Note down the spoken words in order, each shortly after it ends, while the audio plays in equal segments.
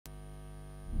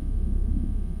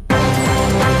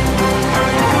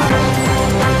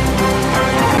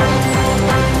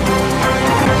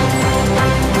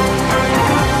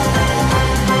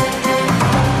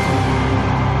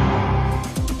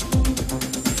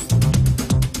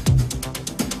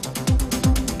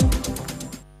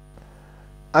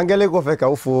Angele ko fe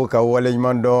ka fo ka wale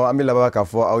ɲuman dɔn an bɛ laban ka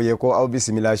fɔ aw ye ko aw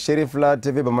bisimila CHERIFLA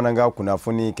TV bamanankan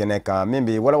kunnafoni kɛnɛ kan min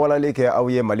bɛ walawalali kɛ aw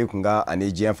ye Mali kunkan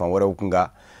ani diɲɛ fan wɛrɛw kunkan.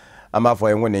 An b'a fɔ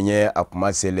ye ko nin ye a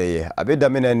kuma selen ye. A bɛ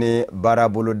daminɛ ni baara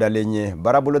bolodalen ye.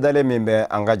 Baara bolodalen min bɛ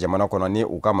an ka jamana kɔnɔ ni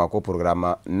u k'a ma ko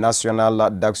programme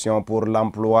national d'action pour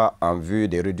l'emploi en vue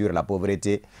de réduire la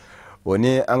pauvreté. O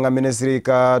ni an ka ministre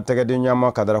ka tɛgɛden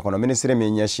ɲama kadara kɔnɔ ministre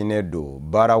min ɲɛsinnen don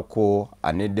baara ko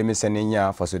ani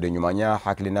denmisɛnninya fasoden ɲumanya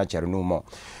hakilina cɛrininw ma.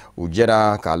 U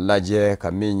jɛra k'a lajɛ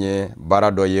ka min ye baara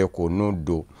dɔ ye ko n'u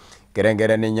don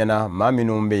kɛrɛnkɛrɛnnen ɲɛna maa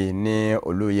minnu bɛ yen ni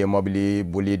olu ye mobili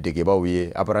boli degebaw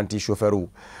ye apprenti chauffeur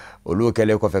olu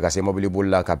kɛlen kɔfɛ ka se mobili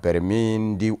boli la ka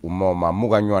permis di u ma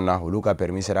muga ɲɔgɔn na olu ka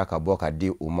permis sera ka bɔ ka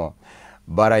di u ma.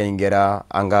 Baara in kɛra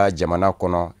an ka jamana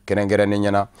kɔnɔ kɛrɛnkɛrɛnnen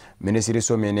ɲɛna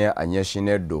minisiriso min a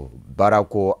ɲɛsinnen don baara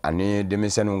ko ani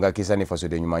denmisɛnninw ka kisa ni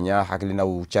fasoden ɲumanya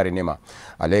hakilinaw carinni ma.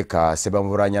 Ale ka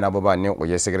sɛbɛnfura ɲɛnabɔba ni o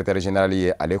ye secrétaire général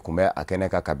ye ale kun bɛ a kɛnɛ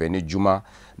ka bɛn ni juma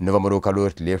novembre kalo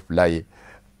tile 2 ye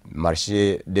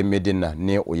marché de Médine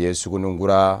ni o ye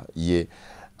Sugunungura ye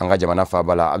an ka jamana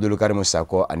faaba la Abdulkarim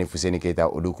Sako ani Fuseni Keita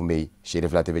olu kun bɛ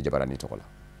CHERIFLA TV jabarani tɔgɔ la.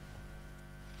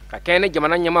 Ka kɛnɛ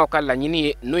jamana ɲɛmaaw ka laɲini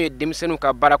ye n'o ye denmisɛnninw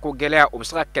ka baarako gɛlɛya o bɛ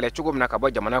se ka kɛlɛ cogo min na ka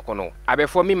bɔ jamana kɔnɔ. A bɛ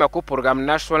fɔ min ma ko programme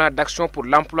national d'action pour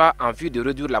l'emploi en vue de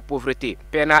réduire la pauvreté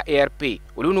PNAERP.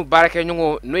 Olu n'u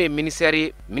baarakɛɲɔgɔnw n'o ye ministère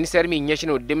min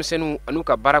ɲɛsinnen don denmisɛnninw an'u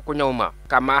ka baarakoɲɛw ma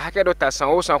ka maa hakɛ dɔ ta san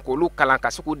o san k'olu kalan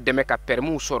ka se k'u dɛmɛ ka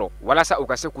permis sɔrɔ walasa u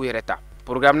ka se k'u yɛrɛ ta.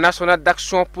 Programme national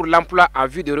d'action pour l'emploi en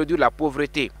vue de réduire la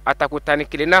pauvreté atako tani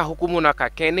kelenna hukumu na ka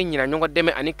kɛɲɛ ni ɲina ɲɔgɔn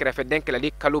dɛmɛ ani kɛrɛfɛden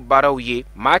kɛlɛli kalo baaraw ye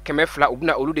maa 200 u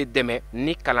bɛna olu de dɛmɛ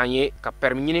ni kalan ye ka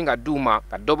permis ɲini ka d'u ma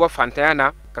ka dɔ bɔ fantanya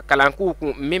na ka kalankuw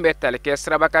kun min bɛ tali kɛ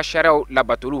sirabaka sariyaw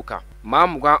labatoliw kan. Maa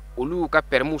 20 olu ka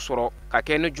permis sɔrɔ ka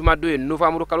kɛ ni jumadon ye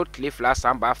novembre kalo tile 2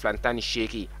 san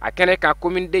 2018 a kɛnɛ kan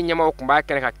kominen ɲɛmaaw kun b'a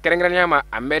kɛnɛ ka kɛrɛnkɛrɛnnenya ma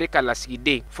Amerika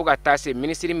lasigiden fo ka taa se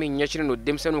ministre min ɲɛsinnen don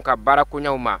denmisɛnninw ka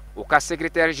baarakoɲɛw ma o ka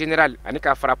secrétaire général ani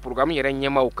ka fara programme yɛrɛ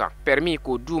ɲɛmaaw kan permis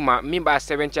k'o d'u ma min b'a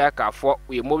sɛbɛnciya k'a fɔ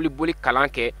u ye mobili boli kalan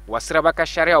kɛ wa sirabaka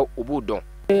sariyaw u b'u dɔn.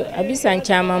 A bɛ san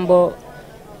caman bɔ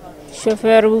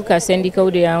chauffeur ka syndicat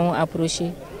de y'anw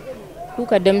approché k'u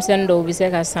ka denmisɛnnin dɔw bɛ se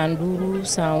ka san 5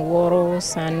 san 6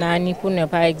 san 4 pour ne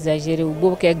pas exagérer u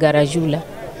b'o kɛ garage la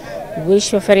u bɛ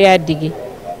chauffeurya dege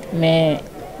mais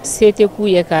se tɛ k'u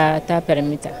ye ka taa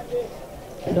permis ta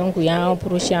donc u y'an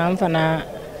approché an fana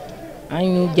an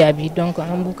y'u jaabi donc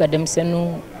an b'u ka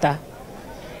denmisɛnninw ta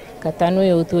ka taa n'o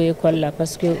ye auto école la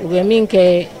parce que u bɛ min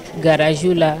kɛ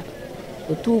garage la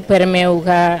o t'u permet u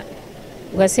ka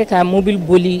se ka mobile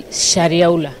boli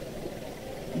sariyaw la.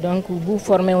 Donc u b'u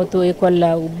former auto école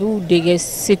la u b'u dege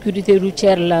sécurité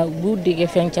routière la u b'u dege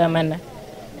fɛn caman na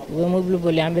u bɛ mobile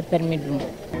boli an bɛ permis d'u ma.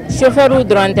 Chauffeur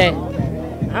dɔrɔn tɛ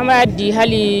an b'a di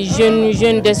hali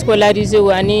jeune déscolarisé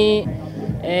ani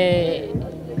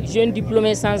jeunes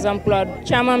diplômés sans emploi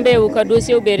caman bɛ u ka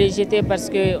dossier bɛ rejeté parce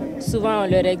que souvent on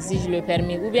leur exige le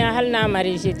permis ou bien hali n'a ma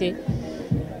rejeté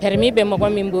permis bɛ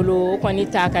mɔgɔ min bolo o kɔni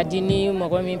ta ka di ni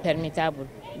mɔgɔ min permis t'a bolo.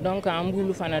 Donc an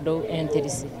b'ulu fana dɔw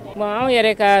intéressé. Bon an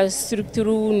yɛrɛ ka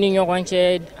structure ni ɲɔgɔn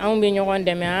cɛ an bɛ ɲɔgɔn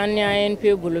dɛmɛ an ni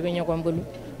ANP bolo bɛ ɲɔgɔn bolo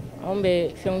an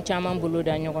bɛ fɛnw caman bolo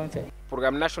da ɲɔgɔn fɛ.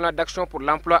 Programme national d'action pour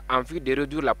l'emploi en vue de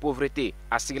réduire la pauvreté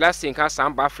a sigila sen kan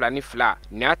san 2002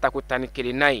 ni a tako tani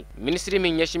kelenna ye ministre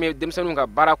min ɲɛsin bɛ denmisɛnninw ka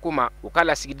baarako ma u ka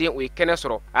lasigiden o ye kɛnɛ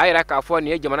sɔrɔ a yɛrɛ k'a fɔ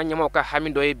nin ye jamana ɲɛmaaw ka hami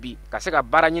dɔ ye bi ka se ka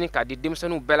baara ɲini k'a di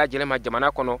denmisɛnninw bɛɛ lajɛlen ma jamana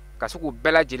kɔnɔ ka se k'u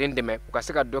bɛɛ lajɛlen dɛmɛ u ka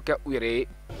se ka dɔ kɛ u yɛrɛ ye.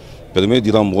 Permis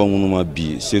dira mɔgɔ minnu ma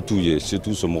bi c'est tout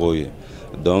somɔgɔw ye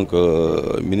donc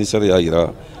ministère y'a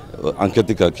yira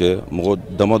enquête ka kɛ mɔgɔ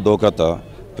dama dɔw ka ta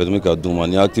permis ka d'u ma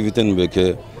ni activité nin bɛ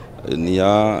kɛ ni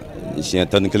y'a siɲɛ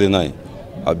 11 ye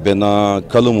a bɛnna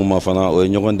kalo min ma fana o ye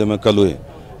ɲɔgɔn dɛmɛ kalo ye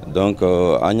donc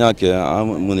an y'a kɛ an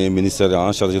minnu ye ministère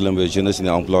an chargelen bɛ jeunesse ni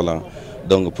emploi la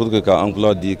donc pour que ka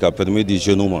emploi di ka permis di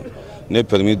jeunes ma ne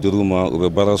permis dir'u ma u bɛ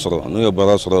baara sɔrɔ n'u ye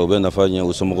baara sɔrɔ u bɛ nafa ɲɛ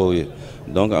u somɔgɔw ye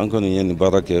donc an kɔni ye nin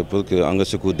baara kɛ pour que an ka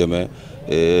se k'u dɛmɛ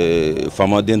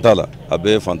faamaden t'a la a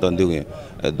bɛɛ ye fantandenw ye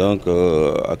donc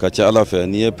a ka ca ala fɛ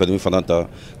n'i ye permis fana ta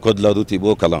code de la route i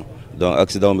b'o kalan donc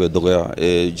accident bɛ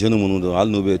dɔgɔya jeunes minnu don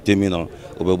hali n'u bɛ te min na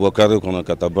u bɛ bɔ carré kɔnɔ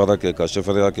ka taa baara kɛ ka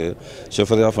chauffeuria kɛ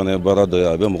chauffeuria fana ye baara dɔ ye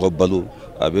a bɛ mɔgɔ balo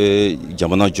a bɛ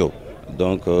jamana jɔ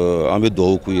donc an bɛ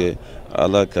dugawu k'u ye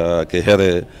ala ka kɛ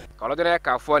hɛrɛ ye. Kalodere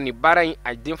k'a fɔ ni baara in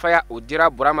a denfaya o dira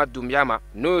Burama Dumbiya ma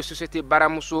n'o ye société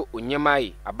baaramuso o ɲɛmaa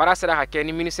ye a baara sera ka kɛ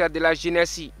ni ministère de la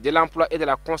jeunesse de l'emploi et de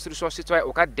la construction citoyenne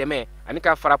o ka dɛmɛ ani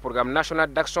ka fara programme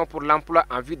national d'action pour l'emploi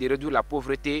en vue de réduire la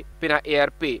pauvreté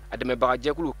PNAERP a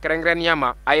dɛmɛbagajɛkulu kɛrɛnkɛrɛnnenya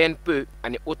ma ANP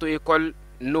ani auto école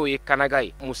n'o ye kanaga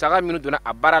ye musaka minnu donna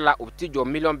a baara la u ti jɔ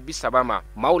 $30 ma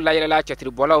maaw layɛlɛla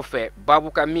cɛtiribɔlaw fɛ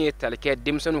babu ka min ye tali kɛ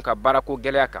denmisɛnninw ka baarako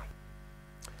gɛlɛya kan.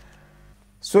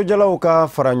 Sojalaw ka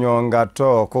fara ɲɔgɔn kan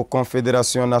tɔ ko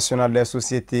Confédération nationale des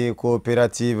sociétés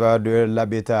coopératives de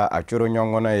l'habitat a coro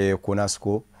ɲɔgɔn ye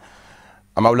CONASCO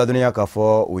a ma ladɔnniya k'a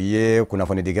fɔ u ye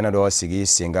kunnafonidigɛnɛ dɔ sigi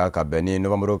sen kan ka bɛn ni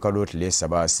novembre kalo tile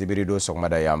 3 sibiri don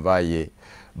sɔgɔmada yan b'a ye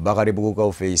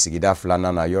Bakaribugukaw fɛ sigida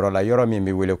 2nan na yɔrɔ la yɔrɔ min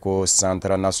bɛ wele ko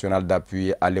Centre national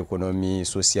d'appui à l'économie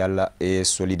sociale et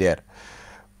solidaire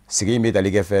sigi in bɛ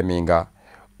tali kɛ fɛn min kan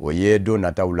o ye don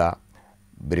nataw la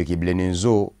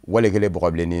birikibileninzo walekele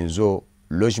bɔgɔbileninzo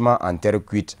logement en terre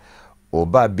cuite o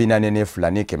ba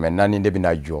 42,400 de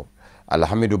bɛna jɔ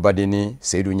Alhamidu Badini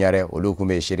Seydou Ɲare olu kun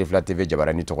bɛ Cherifla TV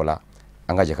jabarani tɔgɔ la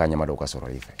an ka jɛ ka ɲɛma dɔw ka sɔrɔ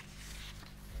i fɛ.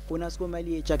 CONASCO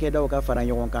Mali ye cakɛdaw ka fara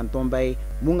ɲɔgɔn kan tɔnba ye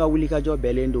mun ka wulikajɔ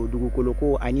bɛɛlen don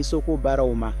dugukoloko ani soko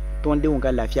baaraw ma tɔndenw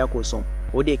ka lafiya kosɔn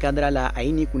o de kadira la a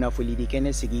ye ni kunnafolidi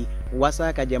kɛnɛ sigi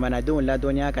wasa ka jamanadenw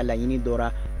ladɔnniya ka laɲini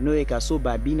dɔra n'o ye ka so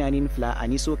ba 42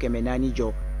 ani so 400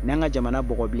 jɔ n'an ka jamana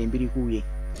bɔgɔbilen birikiw ye.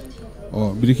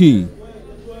 Biriki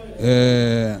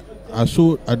a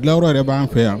so a dilayɔrɔ yɛrɛ b'an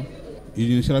fɛ yan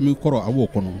usine céramique kɔrɔ a b'o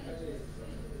kɔnɔ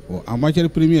en matière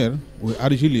première o ye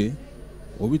argile ye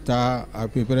o bɛ taa à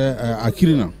peu près a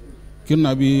Kirina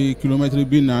bɛ kilomètre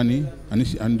 40 ani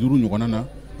 5 ɲɔgɔnna na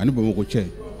ani Bamako cɛ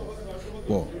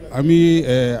bon an bɛ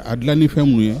a dilan ni fɛn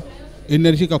minnu ye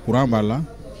énergie ka courant b'a la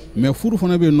mais furu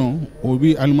fana bɛ yen nɔ o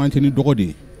bɛ alimenter ni dɔgɔ de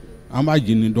ye an b'a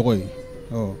jeni ni dɔgɔ ye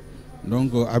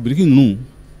donc a biriki ninnu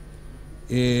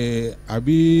a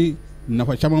bɛ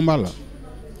nafa caman b'a la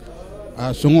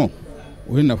a sɔngɔ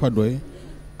o ye nafa dɔ ye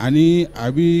ani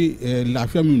a bɛ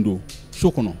lafiya min don so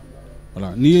kɔnɔ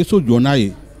voilà n'i ye so jɔ n'a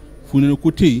ye funɛnɛ ko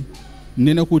tɛ yen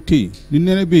nɛnɛ ko tɛ yen ni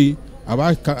nɛnɛ bɛ yen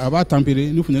a b'a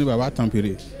tempérer ni funɛnɛ bɛ a b'a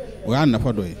tempérer o y'a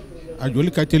nafa dɔ ye a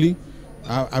joli ka teli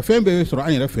a fɛn bɛɛ bɛ sɔrɔ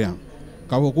an yɛrɛ fɛ yan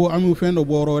k'a fɔ ko an bɛ fɛn dɔ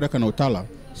bɔ yɔrɔ wɛrɛ ka na o t'a la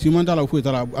siman t'a la foyi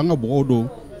t'a la an ka bɔgɔw don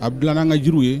a dilan n'an ka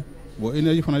jiriw ye bon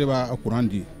énergie fana de b'a courant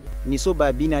di. Ni so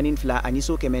ba 42 ani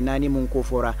so 400 mun ko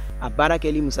fɔra a baara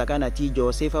kɛli musaka na t'i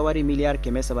jɔ sefa wari miliyari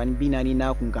 340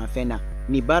 n'a kunkan fɛn na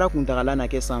ni baara kuntagala na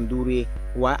kɛ san 5 ye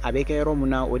wa a bɛ kɛ yɔrɔ mun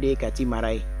na o de ye Kati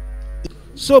mara ye.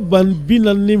 So ban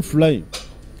 42 in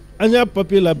an y'a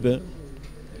papier labɛn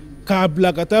k'a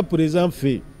bila ka taa président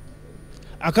fɛ yen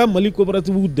a ka Mali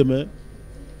coopératives dɛmɛ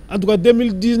en tout cas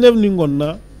 2019 nin kɔni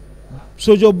na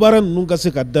sojɔ baara ninnu ka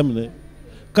se ka daminɛ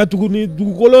ka tuguni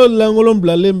dugukolo lankolon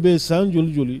bilalen bɛ san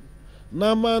joli joli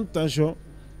n'an m'an tension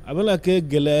a bɛna kɛ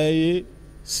gɛlɛya ye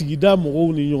sigida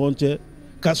mɔgɔw ni ɲɔgɔn cɛ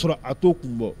k'a sɔrɔ a t'o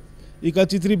kun bɔ i ka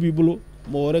titiri b'i bolo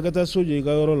mɔgɔ wɛrɛ ka taa so jɔ i ka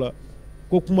yɔrɔ la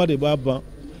ko kuma de b'a ban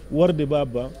wari de b'a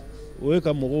ban o ye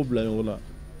ka mɔgɔw bila ɲɔgɔn na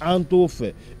an t'o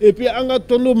fɛ et puis an ka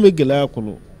tɔndenw bɛ gɛlɛya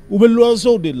kɔnɔ u bɛ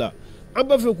luwansew de la an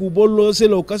b'a fɛ k'u bɔ luwanse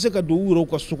la u ka se ka don u yɛrɛw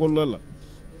ka sokɔnɔna la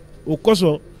o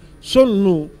kosɔn so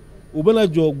ninnu u bɛna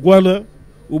jɔ Guana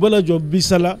u bɛna jɔ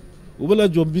Bisala u bɛna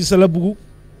jɔ Bisalabugu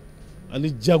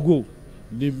ani Jago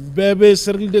nin bɛɛ bɛ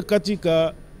cercle de Kati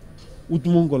ka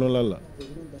utumu kɔnɔna la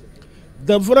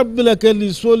danfara bɛna kɛ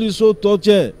ni so tɔ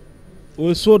cɛ o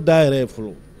ye so da yɛrɛ ye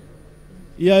fɔlɔ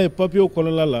i y'a ye papier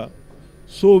kɔnɔna la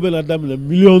so bɛna daminɛ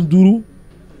 5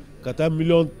 ka taa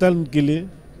 11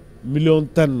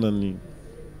 14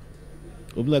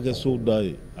 o bɛna kɛ so da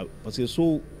ye parce que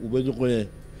so u bɛ ɲɔgɔn ye.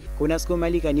 CONASCO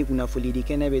Mali ka ni kunnafolidi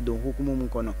kɛnɛ bɛ don hukumu mun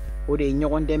kɔnɔ o de ye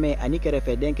ɲɔgɔn dɛmɛ ani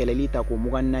kɛrɛfɛden kɛlɛli ta ko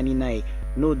 24 na ye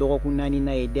n'o dɔgɔkun 4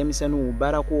 na ye denmisɛnninw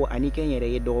baarako ani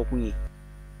kɛnyɛrɛ ye dɔgɔkun ye.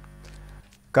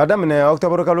 Ka daminɛ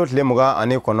octobre kalo tile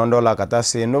 29 la ka taa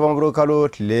se novembre kalo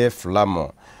tile 2 ma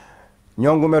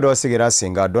ɲɔngɔnmɛ dɔ sigira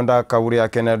sen kan dɔnda kawuriya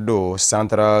kɛnɛ do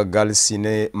centre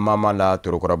Galsine Mama la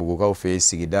Torokurabugukaw fɛ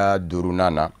sigida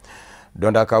 5nan na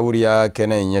dɔnda kawuriya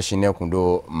kɛnɛ in ɲɛsinnen kun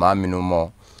do maa minnu ma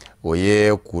o ye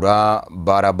kura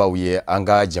baarabaw ye an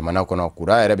ka jamana kɔnɔ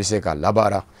kura yɛrɛ bɛ se ka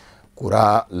labaara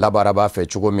kura labaara b'a fɛ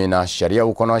cogo min na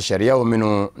sariyaw kɔnɔ sariyaw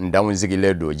minnu ndaw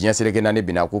sigilen do diɲɛ seleke naani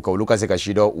bina ku ka olu ka se ka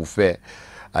sidɔ u fɛ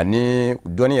ani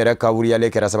dɔnni yɛrɛ kawuriyalen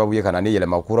kɛra sababu ye ka na ni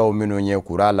yɛlɛma kuraw minnu ye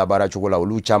kura labaara cogo la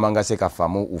olu caman ka se ka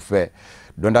faamu u fɛ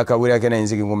dɔnda kawuriya kɛnɛ in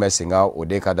sigi kun bɛ sen kan o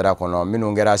de kadara kɔnɔ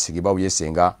minnu kɛra sigibaw ye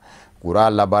sen kan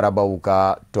kura labaarabaw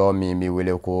ka tɔ min bɛ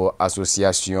wele ko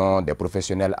association des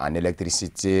professionnels en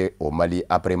électricité au Mali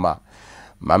APREMA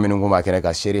maa minnu kun b'a kɛnɛ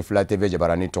ka Cherifla TV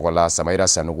jabarani tɔgɔ la Samayira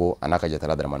Sanogo a n'a ka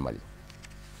jatala Daramani Mali.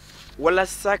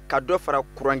 walasa ka dɔ fara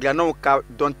kurangilannaw ka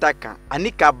dɔnta kan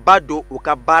ani ka ba don u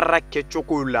ka baara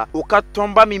kɛcogow la u ka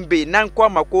tɔnba min bɛ yen n'an ko a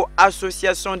ma ko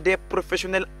association des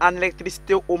professionnels en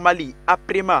électricité au Mali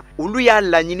APREMA olu y'a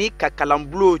laɲini ka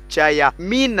kalanbulon caya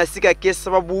min na se ka kɛ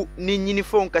sababu ni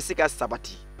ɲinifɛnw ka se ka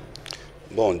sabati.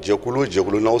 Bon,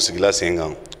 jɛkulu n'aw sigila sen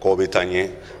kan k'aw bɛ taa ɲɛ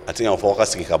a tɛ ɲa fɔ aw ka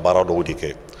sigi ka baara dɔw de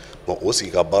kɛ. Bon, o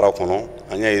sigi ka baara kɔnɔ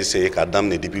an y'a essayé k'a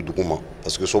daminɛ depuis duguma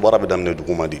parce que so baara bɛ daminɛ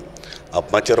duguma de. A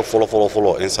matière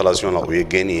fɔlɔ installation la o ye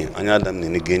gɛnni ye, an y'a daminɛ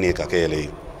ni gɛnni ye ka kɛ yɛlɛ ye.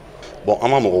 Bon, an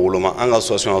ma mɔgɔ woloma an ka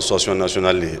association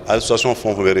nationale de association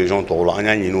fɛn o fɛn bɛ région tɔw la an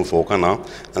y'a ɲini u fɛ u ka na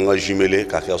an ka jumeler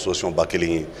k'a kɛ association ba kelen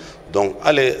ye. Donc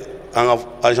hali an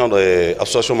ka agent dɔ ye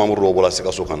association membre dɔw bɔra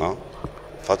Sikaso ka na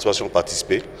participation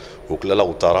participer u tilala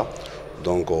u taara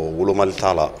donc wolomali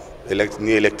t'a la.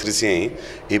 Ni électricien ye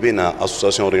i bɛ na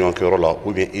association réunion kɛyɔrɔ la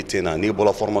ou bien i tɛ na n'i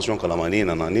bɔra formation kalama n'i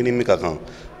nana ni min ka kan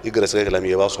i gɛrɛsɛgɛ kɛla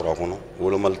min i b'a sɔrɔ a kɔnɔ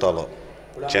wolomali t'a la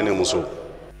cɛ ni muso.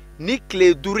 Ni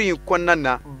tile 5 in kɔnɔna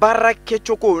na baara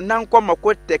kɛcogo n'an ko ma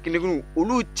ko technique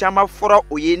olu caman fɔra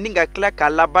o ye ni ka tila k'a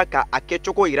laban ka a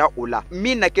kɛcogo yira o la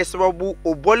min na kɛ sababu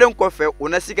o bɔlen kɔfɛ o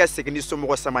na se ka segin ni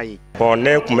somɔgɔ sama ye. Bon,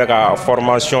 ne tun bɛ ka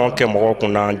formation kɛ mɔgɔw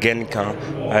kunna gɛnni kan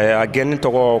a gɛnni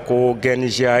tɔgɔ ko gɛnni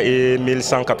GAE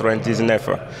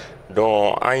 1199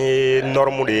 donc an ye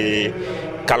norme de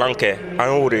kalan kɛ an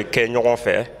y'o de kɛ ɲɔgɔn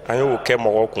fɛ an y'o kɛ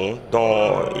mɔgɔw kun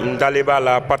donc n dalen b'a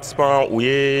la participant u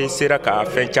ye sera ka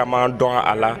fɛn caman dɔn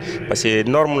a la parce que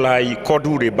norme la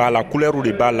code de b'a la couleur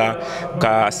de b'a la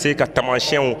ka se ka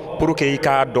taamasiyɛnw pour que i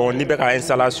k'a dɔn n'i bɛ ka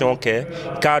installation kɛ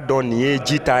i k'a dɔn nin ye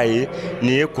ji ta ye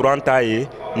nin ye courant ta ye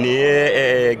nin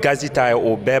ye gazi ta ye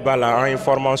o bɛɛ b'a la an ye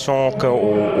formation kɛ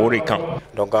o de kan.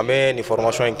 Donc an bɛ nin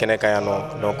formation in kɛnɛ kan yan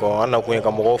nɔ donc an nakun ye ka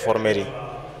mɔgɔw former de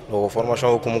donc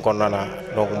formation hukumu kɔnɔna na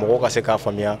donc mɔgɔw ka se k'a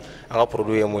faamuya an ka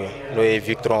produit ye mun ye n'o ye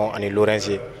Victron ani Lorenz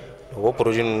ye donc o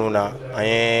produit ninnu na an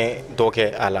ye dɔ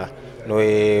kɛ a la n'o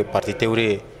ye partie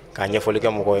théorie ye k'a ɲɛfɔli kɛ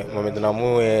mɔgɔw ye mais maintenant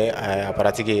mun ye a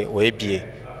pratique ye o ye bi ye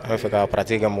an bɛ fɛ ka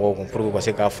pratique kɛ mɔgɔw kun pour que u ka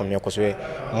se k'a faamuya kosɛbɛ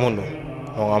mun don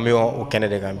donc an bɛ o kɛnɛ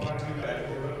de kan bi.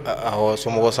 Awɔ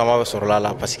somɔgɔ sama bɛ sɔrɔla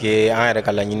la parce que an yɛrɛ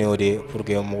ka laɲini o de pour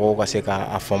que mɔgɔw ka se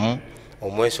k'a faamu au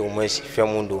moins fɛn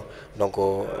mun don donc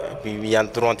yan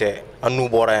dɔrɔn tɛ an n'u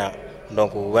bɔra yan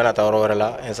donc u bɛna taa yɔrɔ wɛrɛ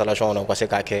la installation na u ka se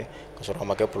k'a kɛ ka sɔrɔ a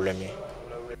ma kɛ problème ye.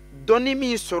 Dɔnni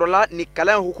min sɔrɔla ni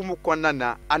kalan hukumu kɔnɔna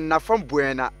na a nafa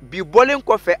bonyana bi bɔlen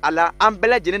kɔfɛ a la an bɛɛ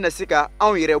lajɛlen na se ka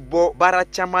anw yɛrɛ bɔ baara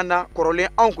caman na kɔrɔlen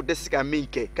anw kun tɛ se ka min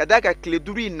kɛ ka d'a kan tile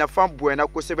 5 in nafa bonyana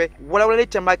kosɛbɛ walawalali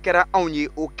caman kɛra anw ye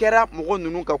o kɛra mɔgɔ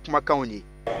ninnu ka kumakanw ye.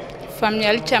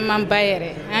 Faamuyali caman ba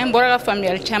yɛrɛ an bɔra ka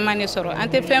faamuyali caman de sɔrɔ an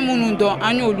tɛ fɛn minnu dɔn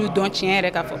an y'olu dɔn tiɲɛ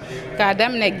yɛrɛ ka fɔ k'a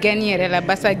daminɛ gɛnni yɛrɛ la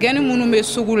basa gɛnni minnu bɛ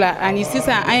sugu la ani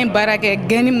sisan an ye baara kɛ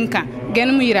gɛnni min kan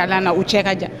gɛnni min yirala na u cɛ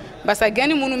ka jan basa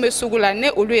gɛnni minnu bɛ sugu la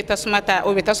ne olu ye tasuma ta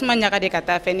o bɛ tasuma ɲaga de ka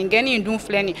taa fɛ nin gɛnni in dun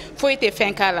filɛ nin foyi tɛ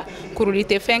fɛn k'a la kuruli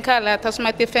tɛ fɛn k'a la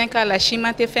tasuma tɛ fɛn k'a la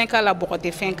siman tɛ fɛn k'a la bɔgɔ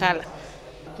tɛ fɛn k'a la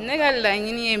ne ka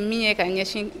laɲini ye min ye ka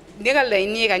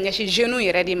ɲɛsin jeunes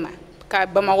yɛrɛ de ma ka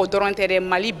Bamako dɔrɔn tɛ dɛ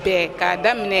Mali bɛɛ k'a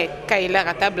daminɛ Kayela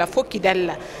ka taa bila fo Kidali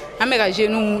la an bɛ ka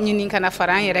jeunes ɲini ka na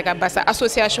fara an yɛrɛ ka basa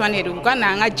association de u ka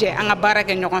na an ka jɛ an ka baara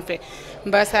kɛ ɲɔgɔn fɛ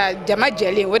basa jama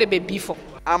jɛlen o de bɛ bi fɔ.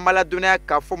 An b'a ladɔnniya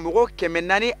k'a fɔ mɔgɔ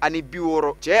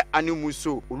 460 cɛ ani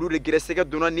muso olu de gɛrɛsɛgɛ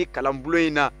donna ni kalanbulon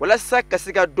in na walasa ka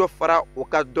se ka dɔ fara o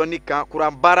ka dɔnni kan kuran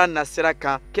baara nasira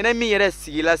kan kɛnɛ min yɛrɛ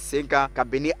sigila sen kan ka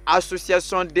bɛn ni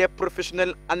association des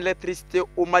professionnels en électricité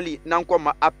au Mali n'an ko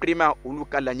ma APRIMA olu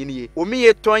ka laɲini ye o min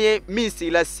ye tɔn ye min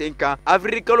sigila sen kan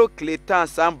avril kalo tile 10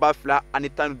 san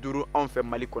 2015 anw fɛ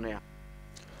Mali kɔnɔ yan.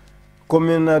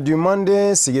 Commune du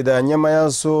Mande sigida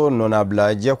ɲɛmayaso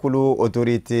nɔnabila jɛkulu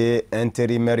autorité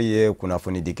intérimaire ye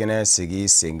kunnafoni di kɛnɛ sigi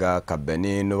senga ka bɛn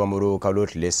ni novembre kalo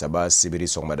tile 3 sibiri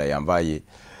sɔgɔmada yanfɛ ye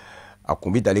a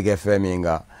kun bi tali kɛ fɛn min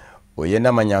kan o ye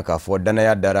n'a ma ɲa k'a fɔ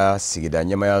danaya dara sigida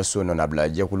ɲɛmayaso nɔnabila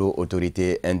jɛkulu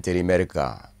autorité intérimaire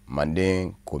kan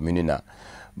Mande commune na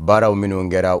baaraw minnu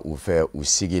kɛra u fɛ u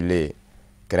sigilen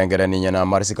kɛrɛnkɛrɛnni ɲɛna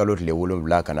marisi kalo tile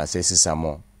 7 kana se sisan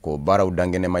mɔ ko baaraw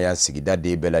dangɛnɛmaya sigida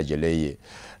de bɛɛ lajɛlen ye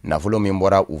nafolo min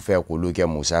bɔra u fɛ k'olu kɛ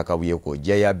musakaw ye ko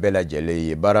jɛya bɛɛ lajɛlen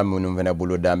ye baara minnu fɛnɛ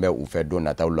bolo dan bɛ u fɛ don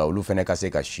nataw la olu fɛnɛ ka se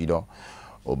ka sidɔn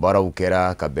o baaraw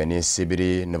kɛra ka bɛn ni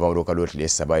sibiri novembre kalo tile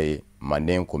 3 ye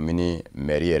Mande commune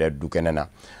mairie yɛrɛ dukɛnɛ na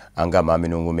an ka maa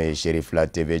minnu kun bɛ CHERIFLA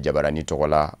TV jabarani tɔgɔ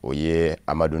la o ye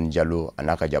Amadou Diallo a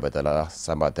n'a ka jabatala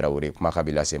Samba Traoré kuma ka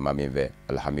bi lase maa min fɛ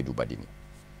Alhamidou Badini.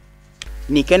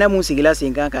 Ni kɛnɛ mun sigila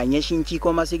sen kan ka ɲɛsin ci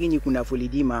kɔmasegi ni kunnafoli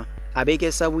di ma a bɛ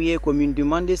kɛ sabu ye commune du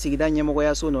Mande sigida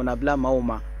ɲɛmɔgɔyaso nɔnabila maaw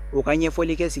ma o ka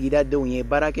ɲɛfɔli kɛ sigida denw ye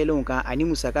baarakɛlenw kan ani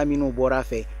musaka minnu bɔra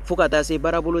fɛ fo ka taa se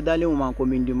baarabolo dalenw ma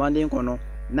commune du Mande kɔnɔ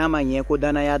n'a ma ɲɛ ko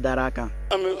danaya dara a kan.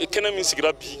 Kɛnɛ min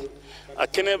sigira bi a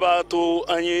kɛnɛ b'a to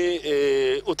an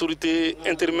ye autorité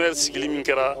intérimaire sigili min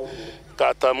kɛra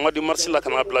k'a ta mois de mars la ka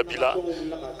na bila bi la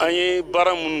an ye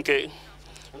baara minnu kɛ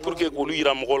pour que k'olu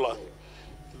yira mɔgɔw la.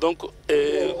 Donc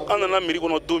an nana mairie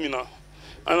kɔnɔ don min na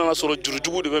an nana sɔrɔ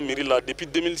jurujugu de bɛ mairie la depuis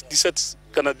 2017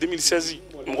 kana 2016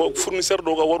 mɔgɔ fournisseur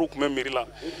dɔw ka wariw tun bɛ mairie la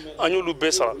an y'olu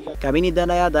bɛɛ sara. Kabini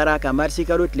danaya dara ka marisi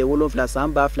kalo tile 7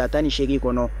 san 2018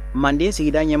 kɔnɔ Manden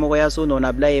sigida ɲɛmɔgɔyaso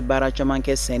nɔnabila ye baara caman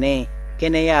kɛ sɛnɛ,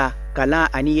 kɛnɛya, kalan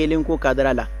ani yelenko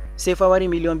kadara la. Sefa wari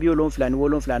miliyɔn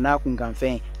 77 n'a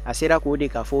kunkanfɛn a sera k'o de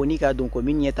ka fɔ ni ka don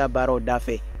commune ɲɛta baaraw da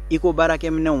fɛ. Iko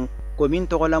baarakɛminɛnw, commune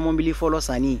tɔgɔla mobili fɔlɔ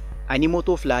sanni ani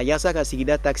moto 2 yaasa ka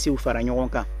sigida taxiw fara ɲɔgɔn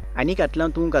kan. Ani ka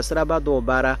tilan tun ka siraba dɔw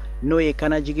baara n'o ye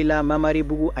Kanajigila,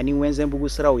 Mamaribugu ani Wɛnzɛnbugu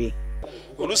siraw ye.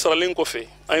 Olu saralen kɔfɛ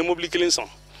an ye mobili kelen san.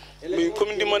 Mais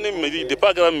commune demandé mairie depuis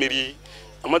a kɛra mairie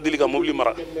a ma deli ka mobili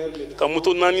mara ka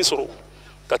moto 4 sɔrɔ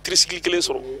ka tricycle kelen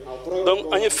sɔrɔ.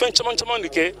 Donc an ye fɛn caman de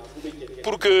kɛ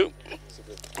pour que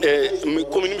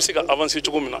commune bɛ se ka avancer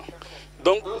cogo min na.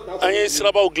 Donc an ye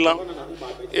sirabaw dilan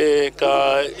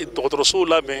ka dɔgɔtɔrɔsow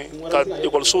labɛn ka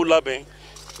écolesow labɛn.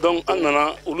 Donc an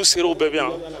nana olu serew bɛɛ bɛ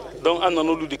yan. Donc an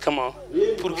nana olu de kama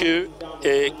pour que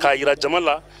k'a yira jama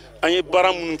la an ye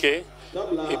baara minnu kɛ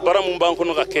baara mun b'an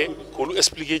kɔnɔ ka kɛ k'olu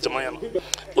expliquer jama ɲɛna.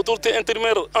 Autorité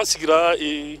intérimaire an sigira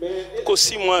ko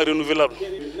 6 mois renouvelable.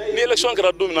 Ni élection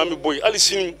kɛra don min na an bɛ bɔ yen hali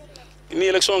sini ni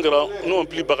élection kɛra nous on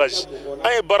plie bagage. An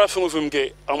ye baara fɛn o fɛn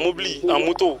kɛ en mobili en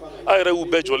moto a yɛrɛ y'u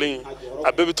bɛɛ jɔlen ye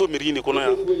a bɛɛ bɛ to mairie de kɔnɔ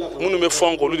yan minnu bɛ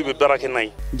fɔ an kɔ olu de bɛ baara kɛ n'a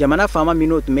ye. Jamana faama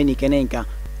minnu tun bɛ nin kɛnɛ in kan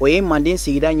o ye Manden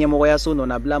sigida ɲɛmɔgɔyaso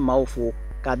nɔnabila maaw fo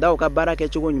ka da u ka baara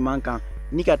kɛcogo ɲuman kan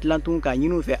ni ka tilan tun ka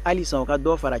ɲini u fɛ halisa u ka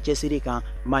dɔ fara cɛsiri kan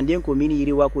Manden commune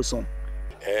yiriwa kosɔn.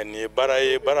 Nin ye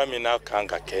baara min n'a kan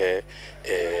ka kɛ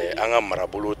an ka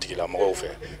marabolo tigilamɔgɔw fɛ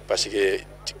parce que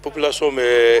population bɛ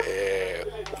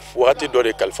waati dɔ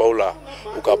de kalifa u la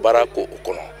u ka baara ko o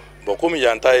kɔnɔ. Bon comme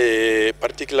yan ta ye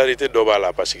particularité dɔ b'a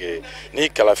la parce que ni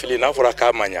kalafili n'a fɔra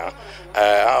k'a ma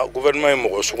ɲa gouvernement ye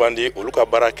mɔgɔ sugandi olu ka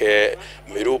baara kɛ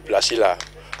mairie place la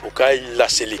u ka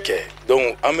laseli kɛ.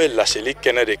 Donc an bɛ laseli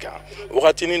kɛnɛ de kan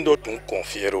wagatinin dɔ tun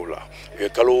confier u la u ye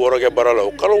kalo 6 kɛ baara la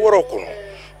o kalo 6 kɔnɔ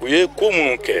u ye ko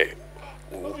minnu kɛ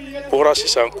u bɔra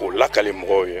sisan k'o lakali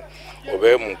mɔgɔw ye o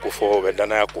bɛ mun ko fɔ o bɛ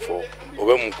danaya ko fɔ o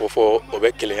bɛ mun ko fɔ o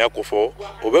bɛ kelenya ko fɔ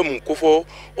o bɛ mun ko fɔ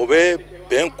o bɛ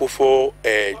bɛn ko fɔ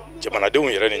jamanadenw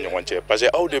yɛrɛ ni ɲɔgɔn cɛ parce que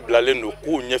aw de bilalen don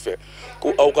k'u ɲɛfɛ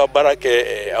ko aw ka baara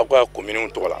kɛ aw ka communew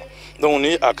tɔgɔ la. Donc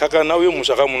ni a ka kan n'aw ye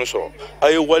musaka minnu sɔrɔ aw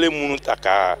ye wale minnu ta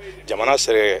ka jamana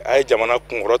sɛrɛ a ye jamana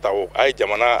kunkɔrɔta o a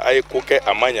ye ko kɛ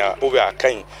a ma ɲa ou bien a ka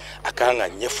ɲi a ka kan ka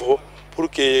ɲɛfɔ pour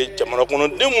que jamana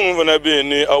kɔnɔden minnu fana bɛ yen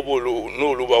ni aw b'olu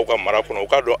n'olu b'aw ka mara kɔnɔ u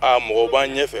ka dɔn mɔgɔw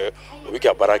b'an ɲɛfɛ u bɛ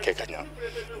ka baara kɛ ka ɲa.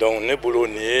 Donc ne bolo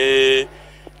nin ye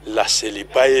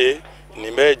laseliba ye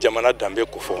nin bɛ jamana danbe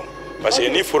ko fɔ parce que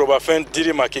ni forobafɛn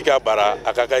dir'i ma k'i ka baara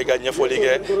a ka kan i ka ɲɛfɔli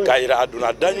kɛ k'a yira a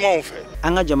donna da ɲumanw fɛ.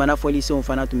 An ka jamana fɔlisenw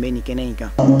fana tun bɛ nin kɛnɛ in kan.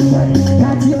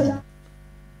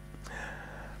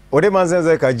 O de man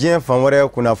sɛnsɛn ka diɲɛ fan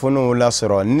wɛrɛ kunnafoniw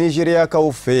lasɔrɔ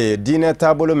Nigériyakaw fɛ diinɛ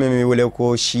taabolo min bɛ wele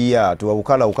ko siya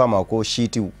tubabukan la u k'a ma ko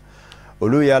siitiw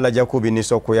olu y'a lajɛ k'u bɛ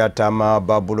nisɔngoya taama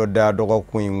ba boloda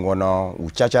dɔgɔkun in kɔnɔ u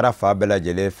cacara fa bɛɛ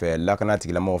lajɛlen fɛ lakana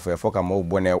tigilamɔgɔw fɛ fɔ ka maaw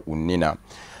bɔnɛ u nin na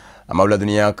a ma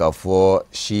ladɔnniya k'a fɔ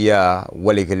siya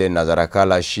wali kelen nazaraka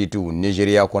la siitiw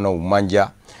Nigériya kɔnɔ u man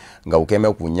diya nka u kɛn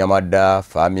bɛ k'u ɲamada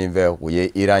fa min fɛ o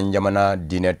ye Iran jamana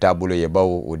diinɛ taabolo ye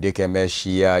bawo o de kɛn bɛ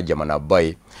siya jamanaba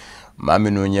ye maa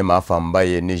minnu ye maa fanba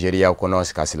ye Nigériya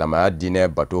kɔnɔ ka silamɛya diinɛ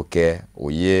bato kɛ o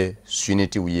ye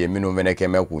sunnitiw ye minnu fɛnɛ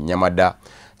kɛn bɛ k'u ɲamada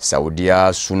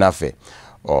Saudiya sunna fɛ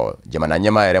jamana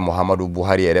ɲɛmaa yɛrɛ Muhammadu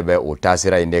Buhari yɛrɛ bɛ o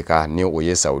taasira in de kan ni o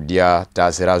ye Saudiya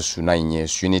taasira sunna in ye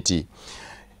sunniti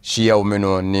siyaw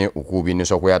minnu ni u k'u bi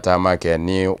nisɔngoya taama kɛ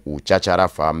ni u cacara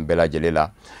fan bɛɛ lajɛlen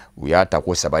la u y'a ta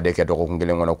ko 3 de kɛ dɔgɔkun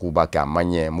kelen kɔnɔ k'u b'a kɛ a man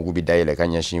ɲɛ mugu bi dayɛlɛ ka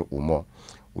ɲɛsin u mɔ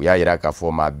u y'a yira k'a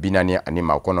fɔ maa 40 ani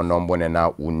maa 9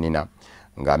 bɔnɛna u nin na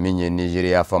nka min ye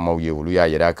Nigériya faamaw ye olu y'a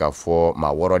yira k'a fɔ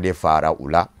maa 6 de fara u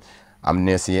la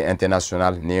Amnesty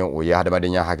International ni o ye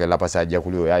hadamadenya hakɛla pasa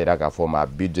jɛkulu o y'a yira k'a fɔ maa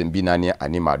 40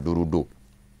 ani maa 5 don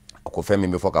ko fɛn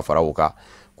min bɛ fɔ ka fara u kan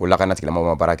ko lakana tigilamɔgɔw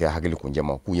ma baara kɛ hakili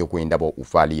kunjɛma k'u ye ko in dabɔ u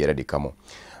faali yɛrɛ de kama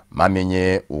maa min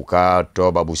ye u ka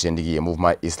tɔbabu sendigi ye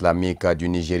Mouvement Islamique du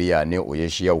Nigeria ni o ye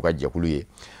siyaw ka jɛkulu ye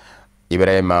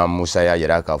Ibrahima Musa y'a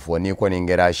yira k'a fɔ ni kɔni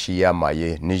kɛra siya maa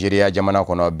ye Nigériya jamana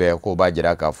kɔnɔ bɛɛ k'o b'a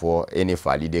jira k'a fɔ e ni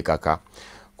faali de ka kan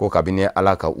ko kabini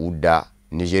Ala ka u da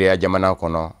Nigériya jamana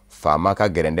kɔnɔ faama ka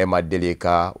gɛrɛndɛ ma deli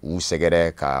ka u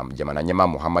sɛgɛrɛ ka jamana ɲɛmaa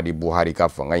Muhammadu Buhari ka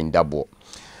fanga in dabɔ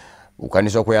u ka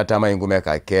nisɔngoya taama in kun bɛ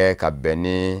ka kɛ ka bɛn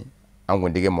ni an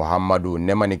kuntigi Muhammadu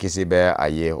nɛɛma ni kisi bɛ a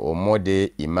ye o mɔ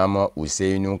de Imam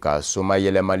Useyinu ka soma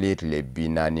yɛlɛmali tile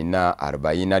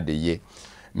 40 de ye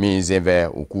min senfɛ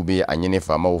u k'u bi a ɲini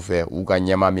faamaw fɛ u ka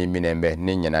ɲɛmaa min minɛ bɛ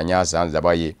ni ɲɛnanya san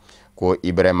 3 ye ko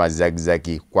Ibrahima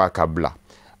Zakzaki k'a ka bila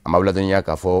amawla dunya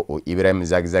ka fo o Ibrahim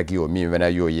Zagzagi o mi vena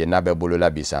yo ye na be bolola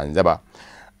bisanzaba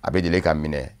abedile ka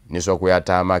mine nisoko ya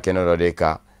tama kenoro de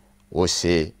ka o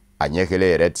se anyekele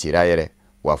yere tira yere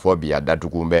wa fo biya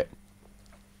datukumbe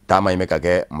tama imeka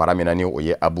ke maramina ni o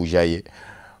ye Abuja ye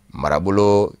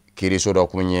marabolo kiriso do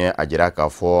kunye ajira ka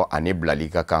fo ani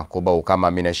blalika kan ko ba o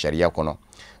kama mine sharia kono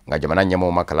nga jamana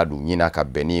nyamo makala du nyina ka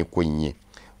beni kunyi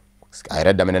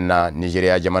ayre damena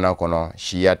Nigeria jamana kono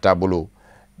shia tabulu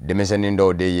demeseni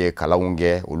ndo de ye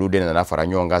kalawunge ulude na fara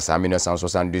nyonga sa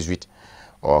 1978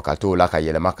 o kato la ka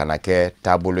yelema kana ke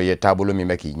tabulu ye tabulu mi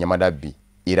meki nyamada bi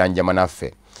Iran jamana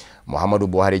fe Muhammadu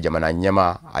Buhari jamana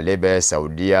nyama alebe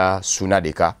Saudia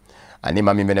sunadika ani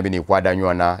mami mena bini kwada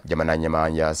nywana jamana nyama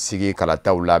ya sigi kala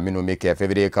tawla minu meke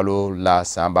fevrier kalo la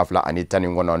samba fla ani tani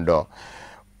ngonondo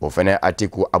o fene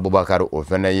Atiku Abubakar o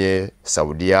fene ye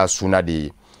Saudia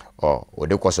sunadi o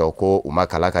de koso ko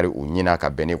umakalakari unyina ka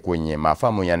beni kunye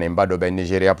mafamu ya nembado be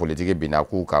Nigeria politiki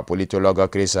binaku ka politologue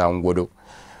Krisa Ngodo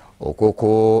o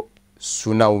koko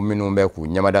suna uminu mbe ku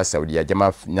nyamada Saudia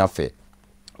jama nafe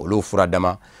olu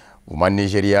furadama uma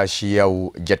Nigeria shia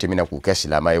u jatimina ku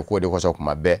kesilama e ko de koso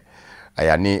kuma be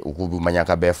ayani ukubu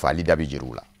manyaka be fali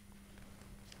dabijirula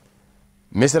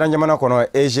Misra jamana kono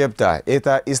Egypta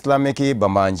eta islamiki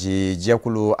bambanji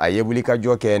jekulu ayebulika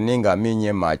joke ninga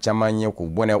minye ma chamanye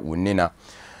kubone unina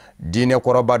dine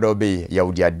koroba dobe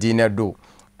yaudia dine do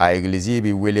a eglise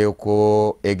bi wele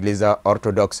ko eglise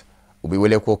orthodox ubi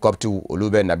wele ko koptu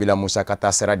olube nabila Musa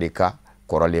kata sera deka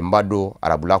korolembado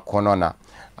arabula konona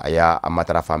aya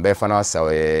amatara fambe fana sa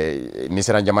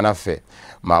Misra jamana fe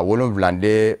ma wolum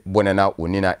blande bonena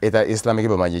unina eta islamiki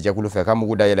bambanji jekulu fe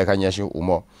kamuguda yele kanyashi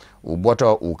umo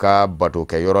uboto uka bato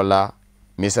ke yorola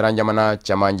Misra jamana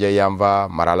chamanje yamba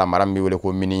marala marambi wele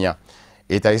ko mininya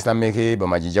eta islamiki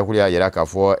bamajija kulia yera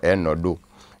kafo enodu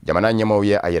jamana nyama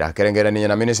uye ayira kerengere ni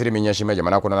na ministry minyashime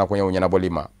jamana kuna na kunya unyana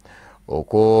bolima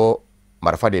oko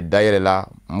marfa de dayelela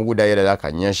mugu dayelela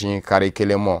kanyashi kare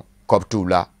kelemo koptu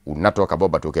la unato kabo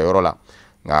bato ke yorola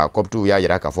nga koptu ya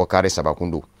yera kafo kare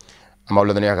sabakundu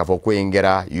amawlo dania kafo ko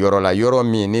ingera yorola yoro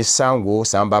mi ni sango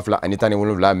samba fla anitani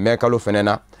wulula mekalo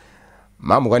fenena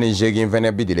mamugani jegi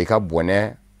vene bidile ka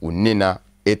bone unina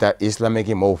eta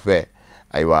islamiki maufe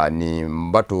aywa ni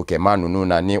mbatu ke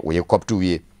manununa ni uye koptu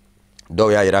ye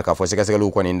do ya yira ka fo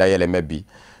sekasekalu ko ni ndayele mebi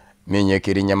minye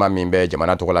kiri nyama mimbe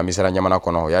jamana to la Misra nyama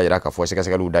kono ya yira ka fo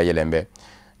sekasekalu dayele mbe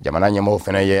jamana nyama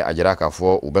ofena ye ajira ka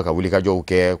fo ubeka wulika jo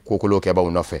ke kokolo ke ba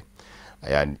unofe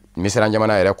aya Misra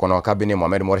nyama yere kono kabini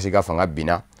Mohamed Morsi ga fanga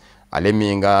bina ale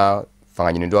minga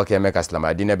fanga nyini do ke me ka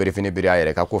islam dine berifini biri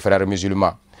ayere ka ko frère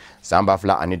musulman samba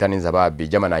fla anitani zaba bi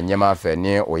jamana nyama fe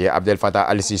ni oye Abdel Fattah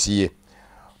al-Sisi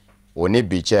oni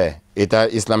biche eta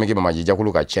islamiki bamajija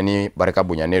kulu ka cheni baraka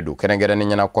bunyanedu kerengere ni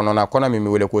nyana konona kona mimi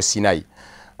wele ko Sinai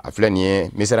afle ni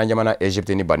Misra jamana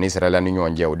Egypte ni bani Israel ni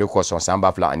nyonje o de ko son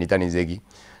samba fla anitani zegi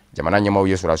jamana nyama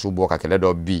uye sura subo ka kele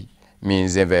do bi mi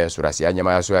nzeve sura si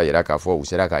nyama ya so ya yira ka fo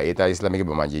usera ka eta islamiki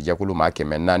bamajija kulu ma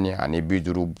kemenani ani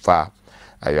biduru fa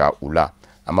aya ula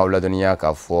ama ula dunia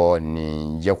ka fo ni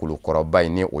njekulu korobai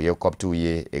ni oye koptu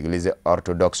ye eglise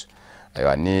orthodox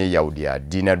aya ni yaudia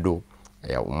dinado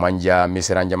ya umanja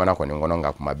Misra jamana ko ni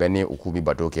ngononga kuma beni ukubi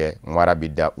batoke ngwara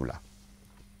bidda ula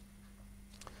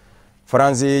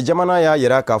Franzi jamana ya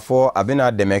yira ka fo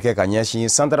abina demeke kanyeshi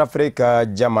Centrafrica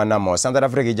jamana mo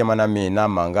Centrafrica jamana mi na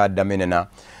manga damenena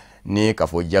ni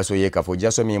kafo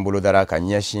jaso mi mbolo dara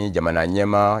kanyeshi jamana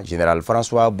nyema General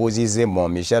François Bozize mon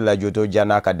Michel Lajoto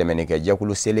jana ka demeneke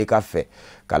jakulu sele kafe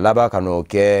kalaba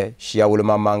kanoke shia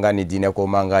wulma manga ni dine ko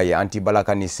manga ya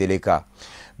antibalaka ni seleka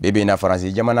bebe na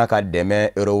Franzi jamana ka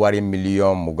deme euro wari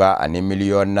million muga ani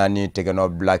million nani tegeno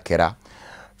blackera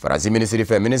Franzi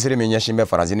ministry minyashimbe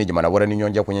Franzi ni jamana wara ni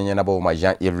nyonja kunyenya na bo ma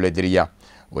Jean-Yves Le Drian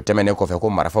utemene ko fe ko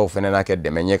marfa ufenena ke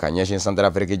demenye kanyeshi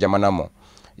Centrafrica jamana mo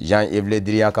Jean-Yves Le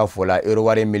Drian ka fola euro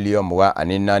wari million muga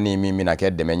ani nani mimi na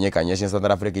ke demenye kanyeshi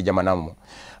Centrafrica jamana mo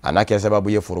anake sababu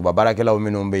ye furuba barakela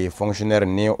uminumbe fonctionnaire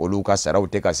ni oluka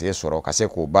sarawte ka se soro ka se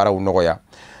ko bara unogoya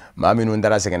maminu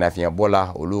ndara segena fiya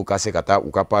bola oluka se kata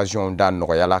uka passion dan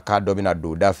nogoya la ka dobina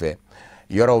do dafe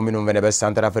yoro uminu vene be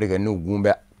Centrafrica ni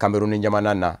gumbe Cameroon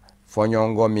jamana na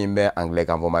fonyongo mimbe anglais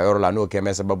kan voma yoro la no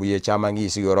keme sababu ye chamangi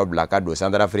isi yoro blaka do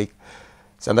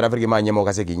Centrafrica ma nyemo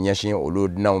ka se kinyeshi olu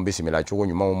na umbisimila chugo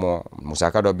nyuma umo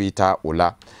musaka do bita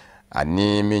ula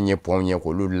ani minye ponye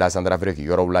ko lu la Centrafrica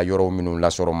yoro uminu la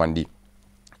soro mandi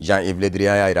Jean-Yves Le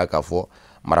Drian ya ira ka fo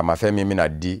marama fe mi mina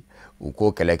di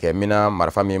uko keleke mina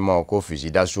marfa mi mo ko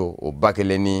fusidaso o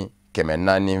bakeleni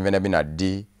kemenani vene bina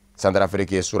di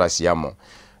Centrafrica sura siamo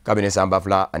kabini san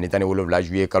 2017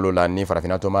 juillet kalo la ni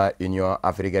farafinatɔma Union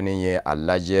africaine ye a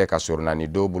lajɛ ka sorunani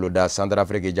do boloda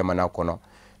Centrafrique jamana kɔnɔ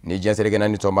ni jɛnsɛrɛgɛna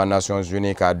ni tɔnba Nations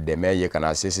Unies ka dɛmɛ ye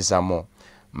kana se sisan mɔ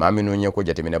maa minnu ye ko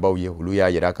jateminɛbaw ye olu y'a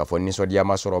yira k'a fɔ nisɔndiya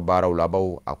ma sɔrɔ baaraw la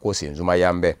baw a ko senzuma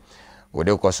y'an bɛɛ o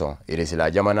de kosɔn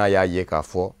Irisila jamana y'a ye k'a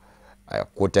fɔ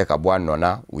ko tɛ ka bɔ a nɔ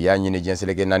na u y'a ɲini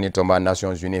jɛnsɛrɛgɛna ni tɔnba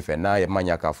Nations Unies fɛ n'a ma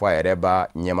ɲa k'a fɔ a yɛrɛ b'a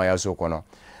ɲɛmayaso kɔnɔ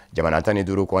jamana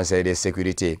 15 Conseil de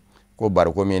sécurité ko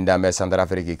bariko min dan bɛ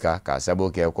Centrafrique kan k'a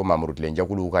sababu kɛ ko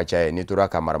mamurutilenjɛkuluw ka ca ye n'i tora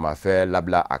ka maramafɛn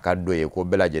labila a ka do ye ko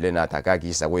bɛɛ lajɛlen n'a ta k'a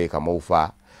k'i sago ye ka maaw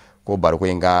fa ko bariko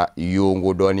in ka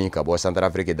yongo dɔɔni ka bɔ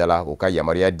Centrafrique da la o ka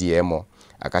yamaruya di mɔ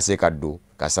a ka se ka don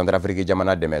ka Centrafrique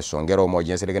jamana dɛmɛ sɔngɛrɛw mɔ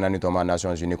jɛnsɛrɛgɛna ni tɔnba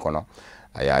Nations Unies kɔnɔ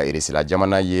a y'a Irisila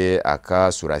jamana ye a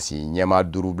ka surasi ɲɛma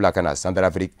 5 bila ka na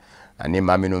Centrafrique ani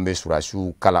maa minnu bɛ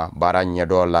surasiw kalan baara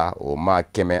ɲɛdɔ la o maa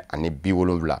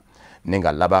 170 ni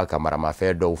ka laban ka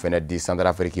maramafɛn dɔw fɛnɛ di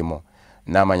Centrafrique mɔ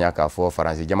n'a ma ɲa k'a fɔ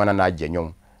Faransi jamana n'a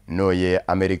jɛɲɔgɔnw n'o ye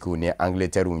Amérikiw ni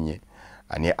Angleterrew ye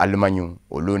ani Alimaɲu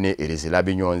olu ni Irisila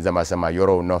bi ɲɔgɔn zamasama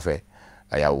yɔrɔw nɔfɛ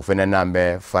aya u fɛnɛ n'an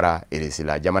bɛ fara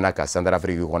Irisila jamana ka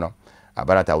Centrafrique kɔnɔ a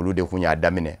bara ta olu de kun y'a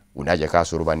daminɛ u n'a jɛ k'a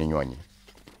soroba ni ɲɔgɔn ye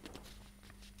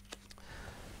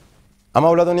an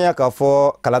b'aw ladɔnniya k'a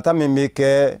fɔ kalata min bɛ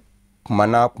kɛ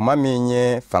kuma min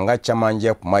ye fanga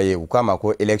camancɛ kuma ye u k'a ma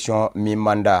ko élection min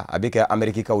manda a bɛ kɛ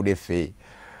Amerikikaw de fɛ yen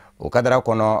o kadara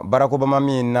kɔnɔ Barack Obama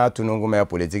min n'a tununkumɛ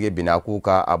politiki binakuu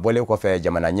ka a bɔlen kɔfɛ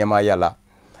jamana ɲɛmaaya la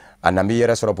a nan bɛ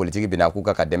yɛrɛ sɔrɔ politiki binakuu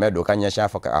ka dɛmɛ don ka ɲɛsin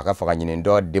a ka fanga ɲini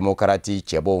dɔ démocrate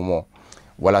cɛbɔw mɔ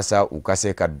walasa u ka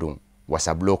se ka don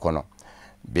wasabulo kɔnɔ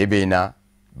bebe in na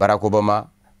Barack Obama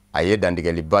a ye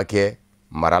dantigɛliba kɛ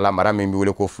mara min bɛ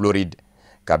wele ko Floride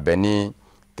ka bɛn ni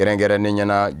kɛrɛnkɛrɛnnen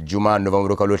ɲɛna juma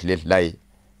novembre kalo tile 2 ye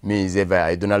min zɛfɛ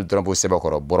a ye Donald Trump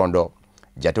sɛbɛkɔrɔ bɔrɔndɔ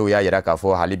jatew y'a yira k'a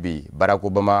fɔ hali bi Barack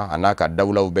Obama a n'a ka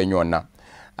dawulaw bɛ ɲɔgɔn na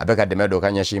a bɛ ka dɛmɛ don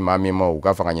ka ɲɛsin maa min ma u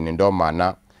ka fanga ɲini dɔ maa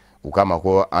na u k'a ma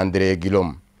ko André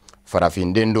Guillaume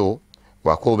farafinden don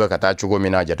wa kow bɛ ka taa cogo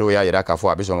min na jatew y'a yira k'a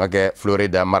fɔ a bɛ sɔn ka kɛ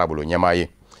Florida marabolo ɲɛmaa ye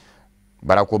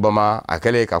Barack Obama a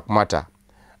kɛlen ka kuma ta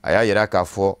a y'a yira k'a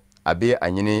fɔ a bɛ a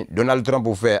ɲini Donald Trump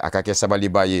fɛ a ka kɛ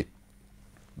sabaliba ye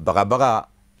bagabaga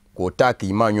k'o ta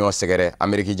k'i ma ɲɔ sɛgɛrɛ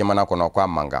Ameriki jamana kɔnɔ k'a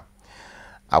manga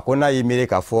a ko n'a y'i miiri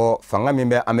k'a fɔ fanga min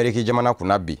bɛ Ameriki jamana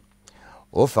kunna bi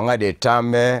o fanga de taa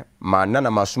bɛ maa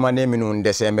nanama sumanen minnu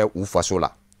dɛsɛ bɛ u faso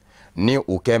la ni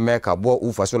u kɛn bɛ ka bɔ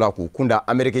u faso la k'u kunda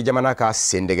Ameriki jamana ka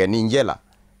sendɛgɛninjɛ la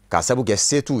ka sabu kɛ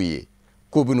se t'u ye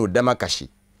k'u bɛn'u dama kasi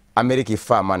Ameriki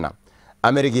faama na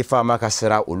Ameriki faama ka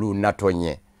sira olu natɔ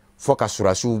ɲɛ fɔ ka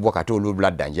surasiw bɔ ka t'olu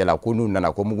bila danjɛ la ko n'u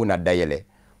nana ko mugu na dayɛlɛ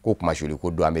ko kumasuli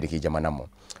ko don Ameriki jamana mɔ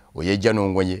o ye janu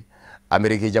ngo ye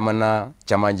Ameriki jamana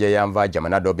camancɛ yanfa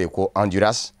jamana dɔ bɛ ko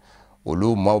Honduras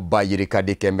olu maaw ba yirika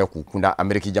de kɛn bɛ k'u kunda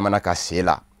Ameriki jamana ka se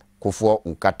la ko fɔ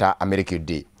u ka taa Ameriki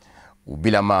de u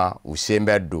bilama u sen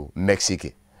bɛ don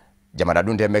Mexique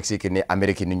jamanadenw tɛ Mexique ni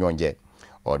Ameriki ni ɲɔgɔn cɛ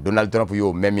Donald Trump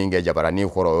y'o mɛn min kɛ jabarani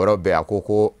kɔrɔ o yɔrɔ bɛɛ a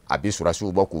ko a bɛ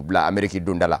surasiw bɔ k'u bila Ameriki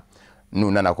donda la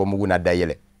n'u nana ko mugu na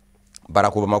dayɛlɛ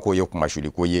Barack Obama k'o ye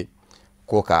kumasuli ko ye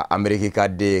ko ka Ameriki ka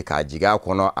de ka jiga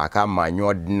kɔnɔ a ka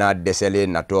maaɲɔ dina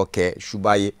dɛsɛlen natɔ kɛ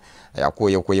suba ye a y'a ko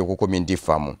ye ko min ti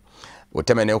faamu o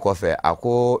tɛmɛnen kɔfɛ a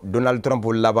ko Donald Trump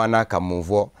labanna ka mun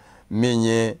fɔ min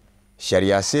ye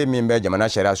sariya se min bɛ jamana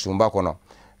sariya sunba kɔnɔ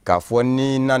k'a fɔ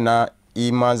ni nana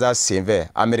i mansa senfɛ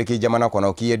Ameriki jamana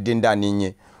kɔnɔ k'i ye den da ni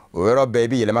ye o yɔrɔ bɛɛ i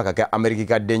bɛ yɛlɛma ka kɛ Ameriki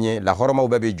ka den ye lahɔrɔmaw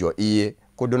bɛɛ bɛ jɔ i ye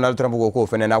ko Donald Trump ko k'o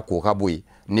fɛnɛ na ko ka bɔ yen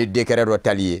ni décret dɔ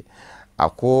tali ye a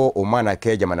ko o mana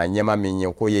kɛ jamana ɲɛma min ye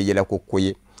ko ye yɛlɛ ko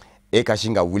ye e ka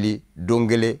sin ka wuli don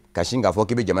kelen ka sin k'a fɔ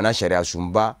k'i bɛ jamana sariya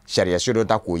sunba sariya so dɔ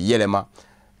ta k'o yɛlɛma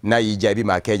n'a y'i ja i bɛ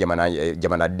maa kɛ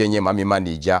jamanaden ye maa min man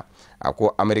n'i ja a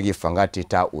ko Ameriki fanga tɛ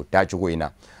taa o taacogo in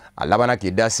na a labanna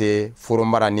k'i da se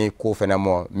foromara ni ko fɛnɛ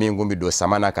mɔ min kun bɛ don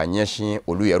sama na ka ɲɛsin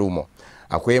olu yɛrɛw mɔ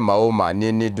a ko e maa o maa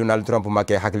ni Donald Trump ma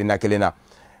kɛ hakilina kelen na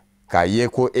k'a ye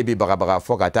ko e bɛ bagabaga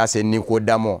fɔ ka taa se ni ko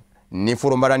damɔ ni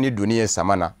foromara ni donni ye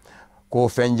sama na ko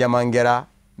fɛn caman kɛra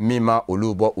min ma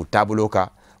olu bɔ u taabolo kan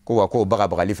ko wa ko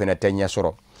bagabagali fɛnɛ tɛ ɲɛ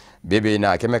sɔrɔ bebe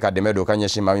na a kɛmɛ ka dɛmɛ don ka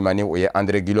ɲɛsin maa min ma ni o ye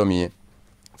André Guillaume ye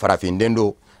farafinden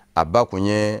don a ba kun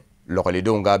ye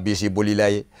lɔgɔlidenw ka bisi bolila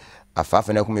ye a fa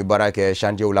fɛnɛ kun bɛ baara kɛ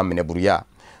chantier la minɛburuya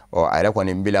a yɛrɛ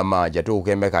kɔni bilama jatew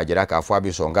kɛn bɛ k'a jira k'a fɔ a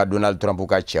bɛ sɔn ka Donald Trump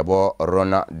ka cɛbɔ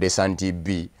Ron DeSantis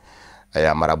bi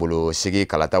a marabolo sigi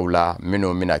kalataw la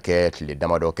minnu bɛna kɛ tile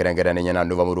damadɔ kɛrɛnkɛrɛnnen ɲɛna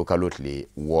novembre kalo tile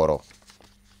 6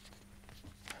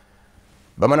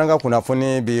 bamanankan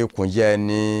kunnafoni bi kunjɛ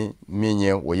ni min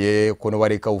ye o ye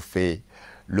kɔnɔwarikaw fɛ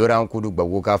Laurent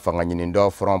Gbagbo ka fanga ɲini dɔ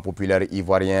Front Populaire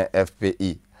Ivoirien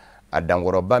FPI a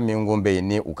dankɔrɔba min kun bɛ yen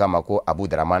ni u k'a ma ko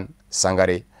Aboudraman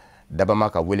Sangare dabama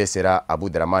ka wele sera Abu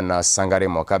Dramana Sangare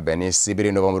mo ka bɛn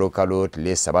sibiri novembre kalo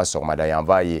tile 3 sɔgɔmada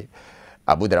yanfa ye.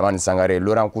 Abu Dramana Sangare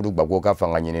Laurent Kudu Gbagbo ka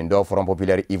fanga ɲini dɔ Front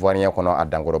Populaire Ivoirien kɔnɔ a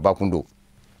dankɔrɔba kundo.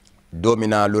 Don min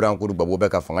na Laurent Kudu Gbagbo bɛ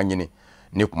ka fanga ɲini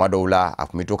ni kuma dɔw la a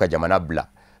kun bɛ to ka jamana bila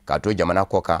ka to jamana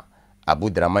kɔ kan. Abu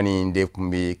Dramani de kun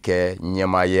bɛ kɛ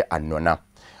ɲɛmaa ye a nɔ na.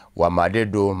 Wa maade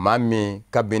do maa min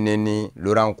kabini ni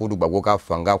Laurent Kudu Gbagbo ka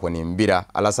fanga kɔni bira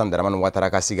Alassane Dramane Ouattara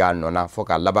ka sigi a nɔ na fo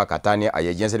ka laban ka taa ni a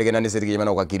ye diɲɛseleke naani siriki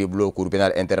jamanaw ka kiiri bulon Cour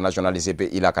pénale internationale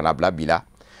CPI la kana bila bi la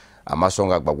a ma sɔn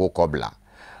ka Gbagbo kɔ bila.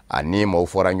 Ani maaw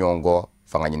fɔra ɲɔgɔn kɔ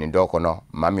fanga ɲini dɔ kɔnɔ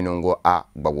maa minnu ko a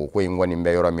Gbagbo ko in kɔni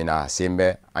bɛ yɔrɔ min na sen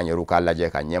bɛ an yɛrɛw k'a lajɛ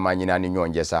ka ɲɛmaa ɲini an ni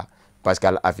ɲɔgɔn cɛ sa.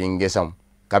 Pascal Afingessam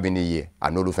kabini ye a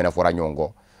n'olu fɛnɛ fɔra ɲɔgɔn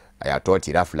kɔ a y'a tɔ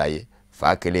tira 2 ye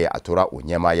fa kelen a tora o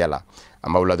ɲɛmaaya la.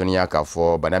 An b'aw ladɔnniya k'a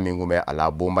fɔ bana min kun bɛ a la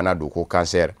bon bana don ko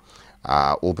cancer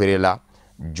a opéré la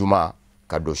juma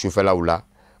ka don sufɛlaw la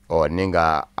ni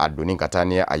ka a donni ka taa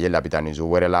ni a ye lapitanizo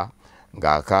wɛrɛ la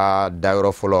nka a ka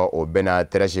dayɔrɔ fɔlɔ o bɛna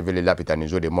Televisé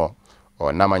lapitanizo de ma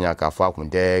n'a ma ɲa k'a fɔ a kun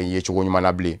tɛ ye cogo ɲuman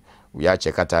na bilen u y'a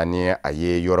cɛ ka taa ni a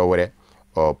ye yɔrɔ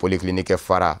wɛrɛ polyclinique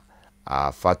fara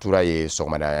a fatura ye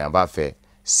sɔgɔmada yanfan fɛ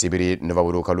sibiri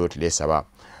novembre kalo tile 3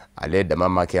 ale dama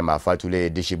ma kɛ maa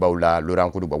fatulen disibaw la Laurent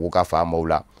Kudu Gbagbo ka faamaw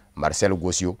la Marcel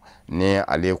Gossio ni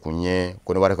ale kun ye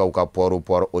Koniwarekaw ka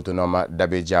port autonome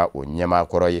d'Abidjan o ɲɛmaa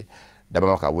kɔrɔ ye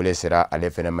dama ka wele sera ale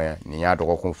fɛnɛ ma nin y'a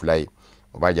dɔgɔkun 2 ye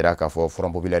o b'a jira k'a fɔ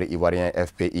Front Populaire Ivoirien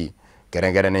FPI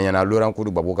kɛrɛnkɛrɛnnenya na Laurent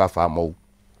Kudu Gbagbo ka faamaw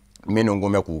minnu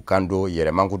kun bɛ k'u kan don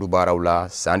yɛrɛmankutu baaraw la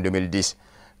san 2010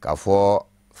 k'a fɔ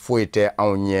foyi tɛ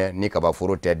anw ɲɛ ni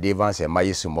kabaforo tɛ devant ces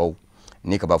maïs sumaw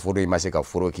ni kabaforo in ma se ka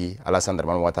foroki Alassane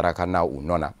Dramane Ouattara ka na u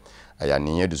nɔ na aya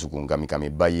nin ye dusukun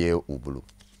kamikamiba ye u bolo.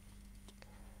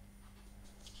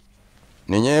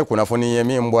 Nin ye kunnafoni ye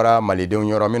min bɔra malidenw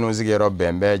yɔrɔ minnu sigiyɔrɔ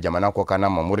bɛn bɛ jamana kɔkanna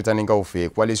ma Mauritanienkaw fɛ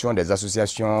coalition des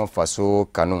associations faso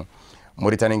kanu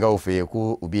Mauritanienkaw fɛ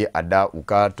ko u bi a da u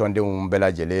ka tɔndenw bɛɛ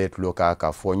lajɛlen tulo kan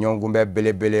k'a fɔ ɲɔgɔnkunbɛ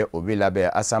belebele o bi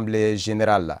labɛn assemblée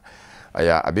générale la.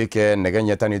 Aya a bɛ kɛ nɛgɛ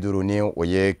ɲɛ 15 ni o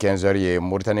ye 15 heures ye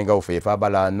Mauritanienkaw fɛ f'a b'a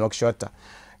la Nouakchott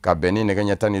ka bɛn ni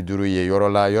nɛgɛ ɲɛ 15 ye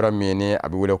yɔrɔ la yɔrɔ min ni a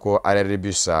bɛ wele ko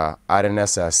Arénebus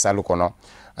Arenes salle kɔnɔ.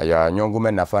 Aya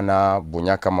ɲɔgɔnkunbɛ nafa na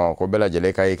bonya kama ko bɛɛ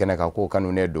lajɛlen ka ye kɛnɛ kan k'o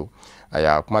kanunen don.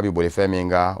 Aya kuma bɛ boli fɛn min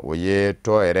kan o ye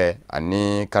tɔ yɛrɛ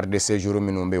ani carte de séjour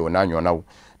minnu bɛ o n'a ɲɔgɔnnaw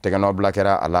tɛgɛnɔ bila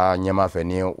kɛra a la ɲɛmaa fɛ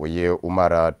ni o ye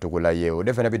Umar Togola ye o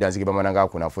de fɛnɛ bɛ dansigi bamanankan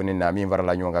kunnafoni na min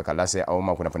farala ɲɔgɔn kan ka lase aw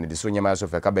ma kunnafoni di so ɲɛmaayaso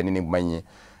fɛ ka bɛn ni nin kuma in ye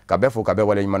ka bɛɛ fo ka bɛɛ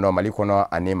wale ɲuman dɔn Mali kɔnɔ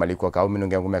ani Mali kɔ k'aw minnu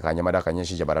kɛ kun bɛ ka ɲɛmada ka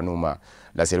ɲɛsin jabaraniw ma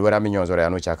laseli wɛrɛ an bɛ ɲɔgɔn sɔrɔ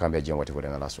yan n'o cɛ kan bɛ diɲɛ waati wɛrɛ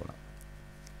n'Ala sɔnna.